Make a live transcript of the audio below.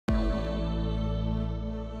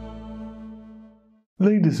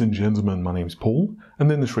Ladies and gentlemen, my name is Paul,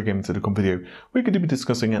 and in this Gaming Silicon video, we're going to be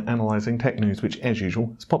discussing and analysing tech news which, as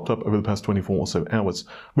usual, has popped up over the past 24 or so hours.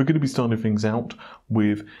 We're going to be starting things out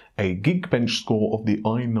with a Geekbench score of the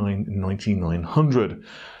i9-9900.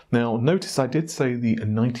 Now, notice I did say the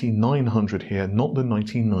 9900 here, not the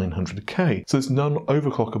 9900K, so this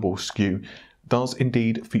non-overclockable SKU does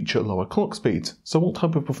indeed feature lower clock speeds. So what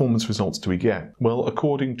type of performance results do we get? Well,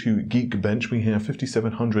 according to Geekbench, we have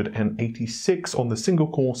 5786 on the single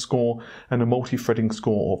core score and a multi-threading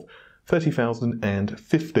score of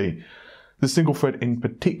 30,050. The single thread in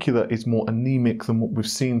particular is more anemic than what we've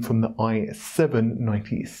seen from the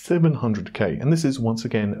i7-9700K, and this is once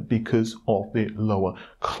again because of the lower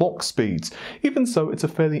clock speeds. Even so, it's a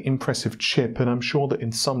fairly impressive chip, and I'm sure that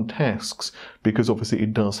in some tasks, because obviously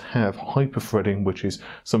it does have hyper-threading, which is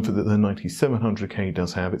something that the 9700K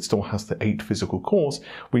does have, it still has the 8 physical cores,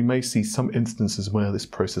 we may see some instances where this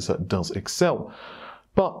processor does excel.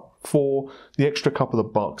 But for the extra couple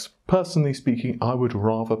of bucks, personally speaking, I would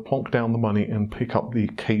rather plonk down the money and pick up the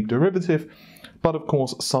K derivative. But of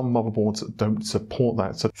course, some motherboards don't support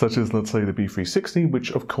that, such as, let's say, the B360,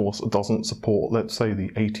 which of course doesn't support, let's say, the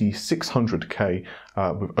 8600K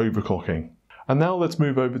with overclocking. And now let's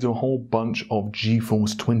move over to a whole bunch of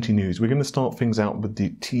Geforce 20 news. We're going to start things out with the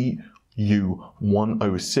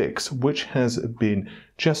TU106, which has been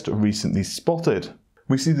just recently spotted.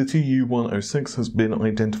 We see the TU106 has been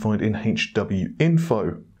identified in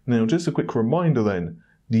HWinfo. Now, just a quick reminder then,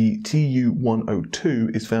 the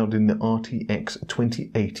TU102 is found in the RTX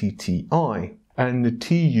 2080 Ti, and the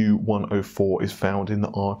TU104 is found in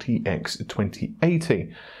the RTX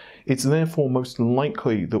 2080. It's therefore most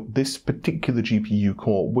likely that this particular GPU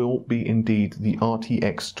core will be indeed the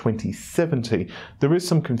RTX 2070. There is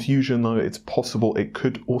some confusion though. It's possible it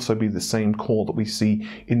could also be the same core that we see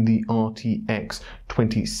in the RTX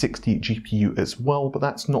 2060 GPU as well, but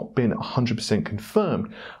that's not been 100%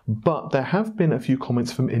 confirmed. But there have been a few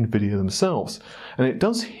comments from Nvidia themselves, and it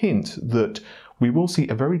does hint that we will see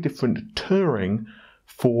a very different Turing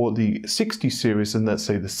for the 60 series than, let's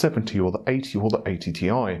say, the 70 or the 80 or the 80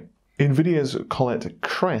 Ti. Nvidia's Colette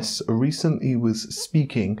Kress recently was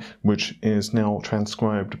speaking, which is now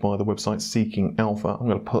transcribed by the website Seeking Alpha. I'm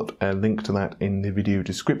going to put a link to that in the video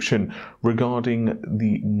description, regarding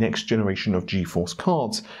the next generation of Geforce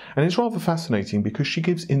cards. And it's rather fascinating because she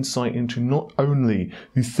gives insight into not only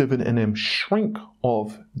the 7nm shrink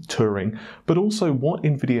of Turing, but also what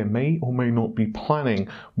Nvidia may or may not be planning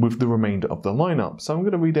with the remainder of the lineup. So I'm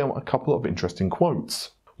going to read out a couple of interesting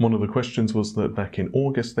quotes. One of the questions was that back in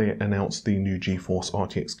August they announced the new Geforce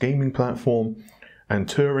RTX gaming platform and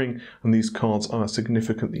Turing, and these cards are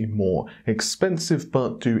significantly more expensive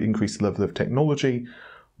but do increase the level of technology.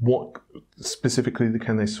 What specifically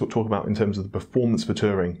can they talk about in terms of the performance for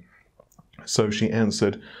Turing? So she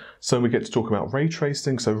answered, so we get to talk about ray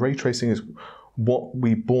tracing. So ray tracing is what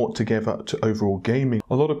we brought together to overall gaming.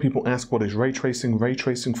 A lot of people ask, what is ray tracing? Ray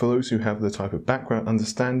tracing, for those who have the type of background,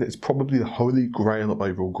 understand it's probably the holy grail of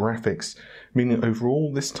overall graphics, meaning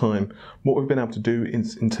overall this time what we've been able to do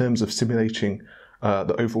in terms of simulating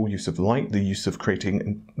the overall use of light, the use of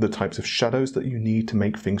creating the types of shadows that you need to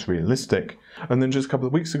make things realistic. And then just a couple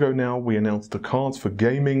of weeks ago now, we announced the cards for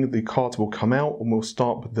gaming. The cards will come out, and we'll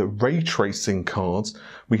start with the ray tracing cards.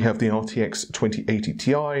 We have the RTX 2080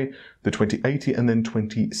 Ti, the 2080, and then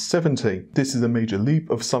 2070. This is a major leap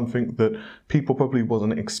of something that people probably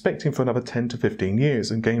wasn't expecting for another 10 to 15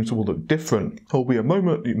 years, and games will look different. There'll be a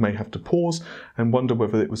moment you may have to pause and wonder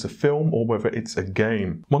whether it was a film or whether it's a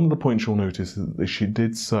game. One of the points you'll notice is that she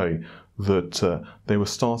did say that they were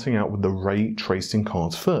starting out with the ray tracing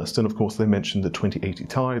cards first, and of course they mentioned the 2080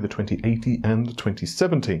 Ti, the 2080 and the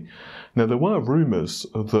 2070. Now there were rumours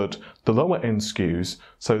that the lower end SKUs,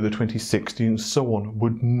 so the 2060 and so on,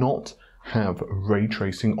 would not have ray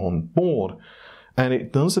tracing on board. And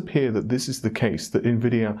it does appear that this is the case, that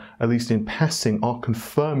Nvidia, at least in passing, are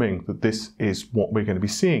confirming that this is what we're going to be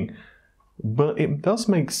seeing. But it does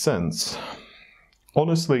make sense.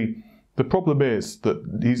 Honestly, the problem is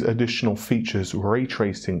that these additional features, ray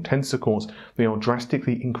tracing, tensor cores, they are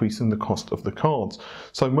drastically increasing the cost of the cards.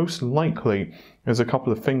 So most likely, there's a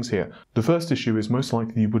couple of things here. The first issue is most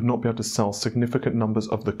likely you would not be able to sell significant numbers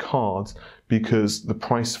of the cards because the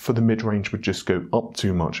price for the mid-range would just go up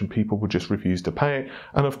too much and people would just refuse to pay it.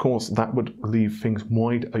 And of course, that would leave things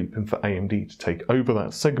wide open for AMD to take over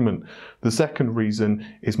that segment. The second reason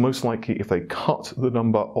is most likely if they cut the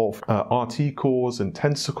number of RT cores and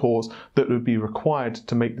tensor cores that would be required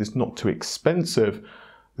to make this not too expensive,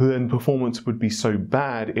 then performance would be so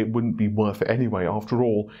bad it wouldn't be worth it anyway. After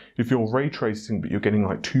all, if you're ray tracing but you're getting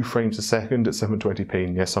like 2 frames a second at 720p,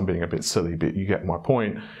 and yes, I'm being a bit silly, but you get my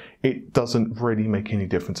point, it doesn't really make any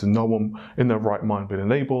difference, and no one in their right mind would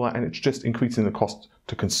enable that, and it's just increasing the cost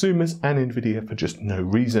to consumers and Nvidia for just no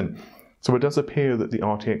reason. So it does appear that the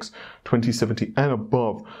RTX 2070 and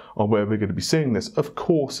above are where we're going to be seeing this. Of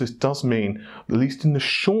course, this does mean, at least in the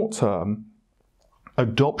short term,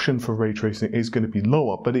 adoption for ray tracing is going to be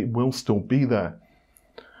lower, but it will still be there.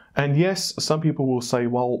 And yes, some people will say,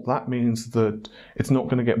 well, that means that it's not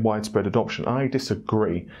going to get widespread adoption. I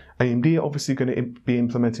disagree. AMD are obviously going to be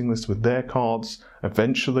implementing this with their cards.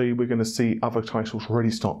 Eventually, we're going to see other titles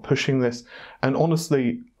really start pushing this. And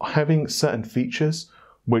honestly, having certain features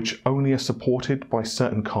which only are supported by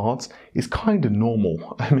certain cards is kind of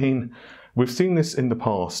normal. I mean, we've seen this in the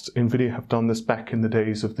past. Nvidia have done this back in the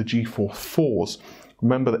days of the Geforce 4s.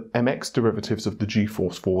 Remember that MX derivatives of the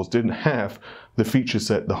Geforce 4s didn't have the feature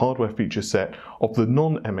set, the hardware feature set of the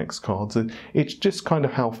non-MX cards. And it's just kind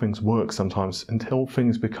of how things work sometimes until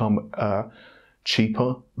things become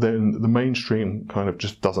cheaper, then the mainstream kind of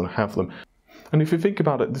just doesn't have them. And if you think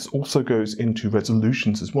about it, this also goes into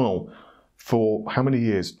resolutions as well. For how many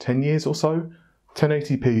years? 10 years or so?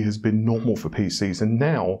 1080p has been normal for PCs, and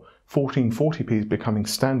now 1440p is becoming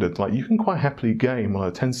standard. Like, you can quite happily game on a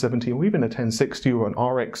 1070 or even a 1060 or an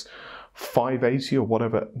RX 580 or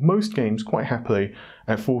whatever, most games quite happily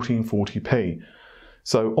at 1440p.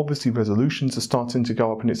 So obviously resolutions are starting to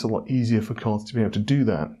go up, and it's a lot easier for cards to be able to do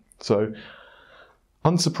that. So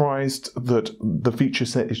unsurprised that the feature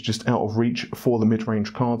set is just out of reach for the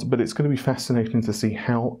mid-range cards, but it's going to be fascinating to see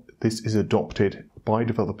how this is adopted by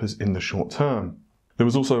developers in the short term. There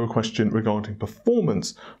was also a question regarding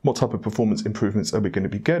performance. What type of performance improvements are we going to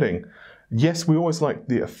be getting? Yes, we always like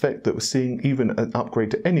the effect that we're seeing even an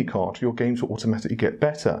upgrade to any card, your games will automatically get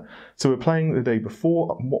better. So we're playing the day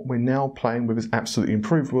before, and what we're now playing with is absolutely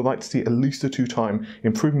improved. We'd like to see at least a 2-time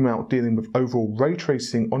improvement out dealing with overall ray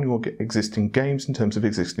tracing on your existing games in terms of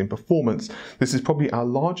existing performance. This is probably our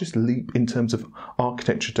largest leap in terms of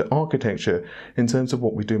architecture to architecture, in terms of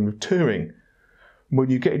what we're doing with Turing. When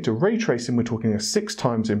you get into ray tracing, we're talking a 6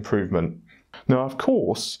 times improvement. Now, of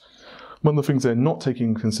course, one of the things they're not taking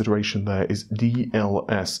into consideration there is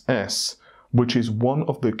DLSS, which is one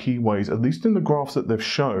of the key ways, at least in the graphs that they've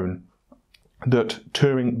shown, that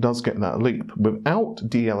Turing does get that leap. Without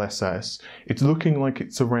DLSS, it's looking like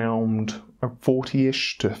it's around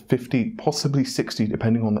 40-ish to 50, possibly 60,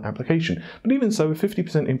 depending on the application. But even so, a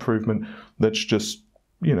 50% improvement, that's just,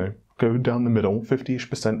 you know, go down the middle,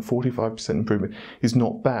 50-ish%, 45% improvement is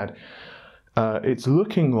not bad. It's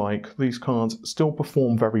looking like these cards still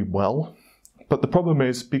perform very well, but the problem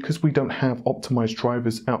is, because we don't have optimized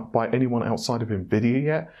drivers out by anyone outside of Nvidia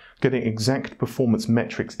yet, getting exact performance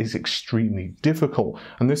metrics is extremely difficult.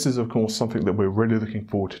 And this is, of course, something that we're really looking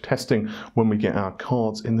forward to testing when we get our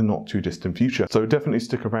cards in the not too distant future. So definitely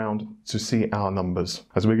stick around to see our numbers,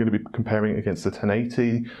 as we're going to be comparing against the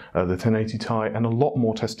 1080, the 1080 Ti, and a lot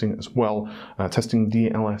more testing as well, testing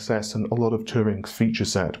DLSS and a lot of Turing's feature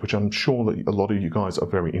set, which I'm sure that a lot of you guys are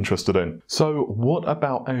very interested in. So what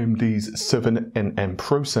about AMD's 7nm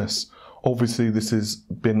process? Obviously, this has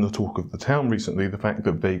been the talk of the town recently, the fact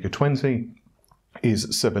that Vega 20 is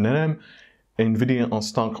 7nm. Nvidia are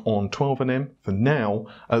stuck on 12nm for now,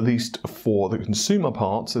 at least for the consumer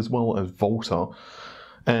parts as well as Volta.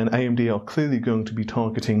 And AMD are clearly going to be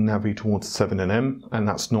targeting Navi towards 7nm, and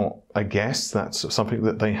that's not a guess, that's something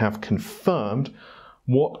that they have confirmed.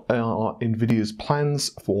 What are Nvidia's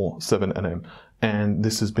plans for 7nm? And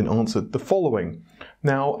this has been answered the following.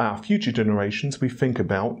 Now, our future generations, we think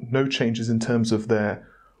about no changes in terms of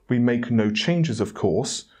we make no changes, of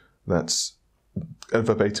course, that's a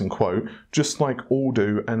verbatim quote, just like all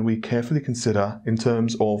do, and we carefully consider in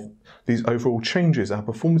terms of these overall changes, our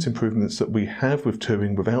performance improvements that we have with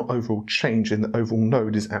Turing without overall change in the overall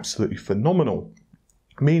node is absolutely phenomenal.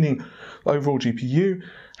 Meaning, the overall GPU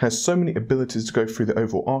has so many abilities to go through the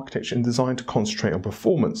overall architecture and designed to concentrate on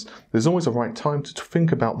performance. There's always a right time to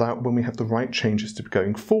think about that when we have the right changes to be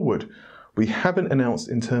going forward. We haven't announced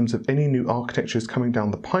in terms of any new architectures coming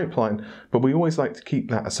down the pipeline, but we always like to keep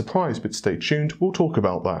that a surprise, but stay tuned, we'll talk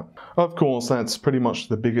about that. Of course, that's pretty much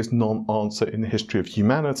the biggest non-answer in the history of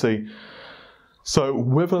humanity. So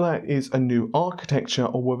whether that is a new architecture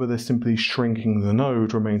or whether they're simply shrinking the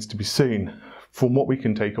node remains to be seen. From what we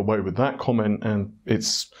can take away with that comment, and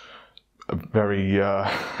it's a very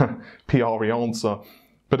PR-y answer,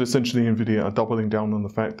 but essentially Nvidia are doubling down on the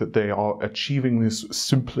fact that they are achieving this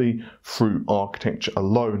simply through architecture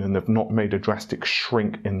alone, and they've not made a drastic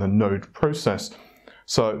shrink in the node process.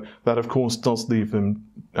 So that of course does leave them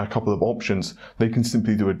a couple of options. They can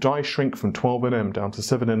simply do a die shrink from 12nm down to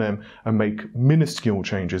 7nm and make minuscule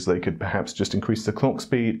changes. They could perhaps just increase the clock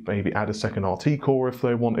speed, maybe add a second RT core if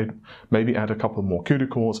they wanted, maybe add a couple more CUDA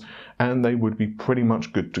cores, and they would be pretty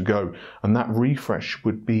much good to go. And that refresh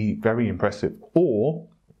would be very impressive. Or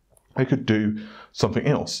they could do something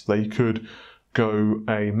else. They could go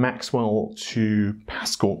a Maxwell to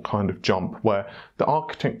Pascal kind of jump, where the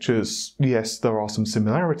architectures, yes, there are some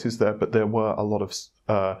similarities there, but there were a lot of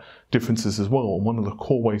differences as well. And one of the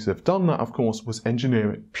core ways they've done that, of course, was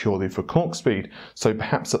engineer it purely for clock speed. So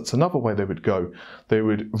perhaps that's another way they would go. They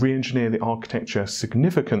would re-engineer the architecture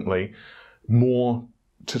significantly more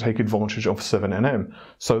to take advantage of 7nm.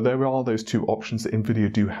 So there are those two options that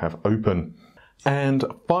Nvidia do have open. And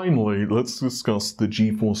finally, let's discuss the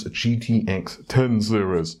Geforce GTX 10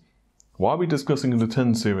 series. Why are we discussing the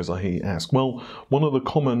 10 series, I hear you ask? Well, one of the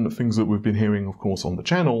common things that we've been hearing, of course, on the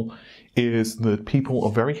channel is that people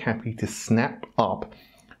are very happy to snap up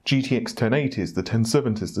GTX 1080s, the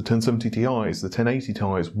 1070s, the 1070 Ti's, the 1080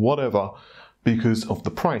 Ti's, whatever, because of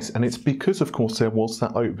the price. And it's because, of course, there was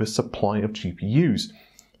that oversupply of GPUs.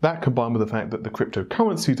 That combined with the fact that the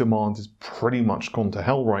cryptocurrency demand is pretty much gone to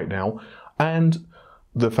hell right now, and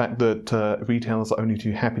the fact that retailers are only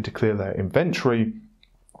too happy to clear their inventory,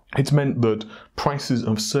 it's meant that prices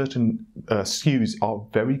of certain SKUs are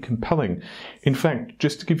very compelling. In fact,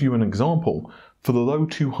 just to give you an example, for the low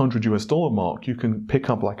 $200 mark, you can pick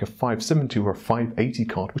up like a 570 or a 580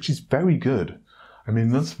 card, which is very good. I mean,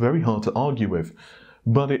 that's very hard to argue with.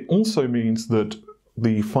 But it also means that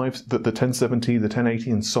the 1070, the 1080,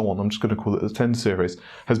 and so on, I'm just going to call it the 10 series,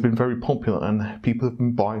 has been very popular and people have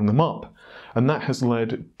been buying them up. And that has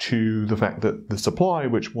led to the fact that the supply,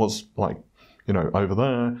 which was like, you know, over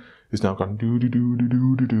there, is now going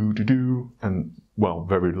do, and, well,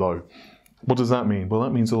 very low. What does that mean? Well,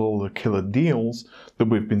 that means that all the killer deals that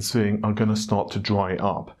we've been seeing are going to start to dry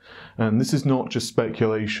up. And this is not just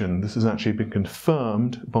speculation. This has actually been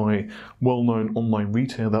confirmed by well-known online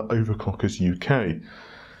retailer Overclockers UK.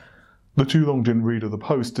 The too long didn't read of the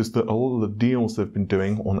post is that a lot of the deals they've been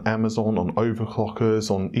doing on Amazon, on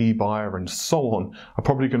Overclockers, on eBuyer, and so on are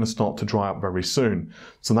probably going to start to dry up very soon.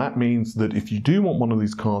 So that means that if you do want one of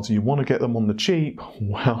these cards and you want to get them on the cheap,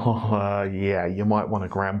 well, yeah, you might want to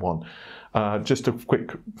grab one. Just a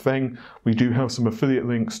quick thing, we do have some affiliate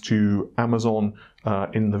links to Amazon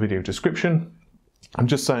in the video description. I'm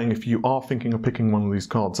just saying, if you are thinking of picking one of these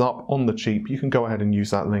cards up on the cheap, you can go ahead and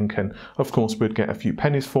use that link, and of course we'd get a few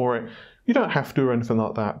pennies for it. You don't have to or anything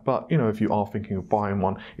like that, but you know, if you are thinking of buying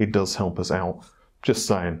one, it does help us out. Just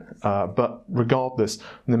saying. But regardless,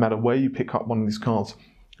 no matter where you pick up one of these cards,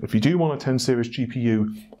 if you do want a 10 series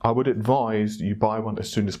GPU, I would advise you buy one as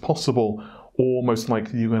soon as possible, or most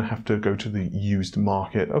likely you're going to have to go to the used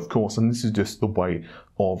market, of course, and this is just the way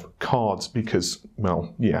of cards because,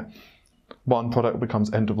 well, yeah. One product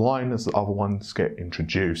becomes end of line as the other ones get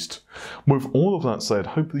introduced. With all of that said,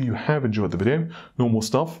 hopefully you have enjoyed the video. Normal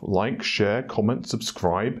stuff, like, share, comment,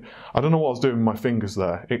 subscribe. I don't know what I was doing with my fingers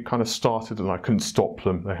there. It kind of started and I couldn't stop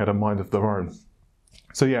them. They had a mind of their own.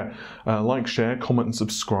 So yeah, like, share, comment and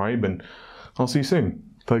subscribe, and I'll see you soon.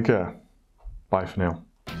 Take care. Bye for now.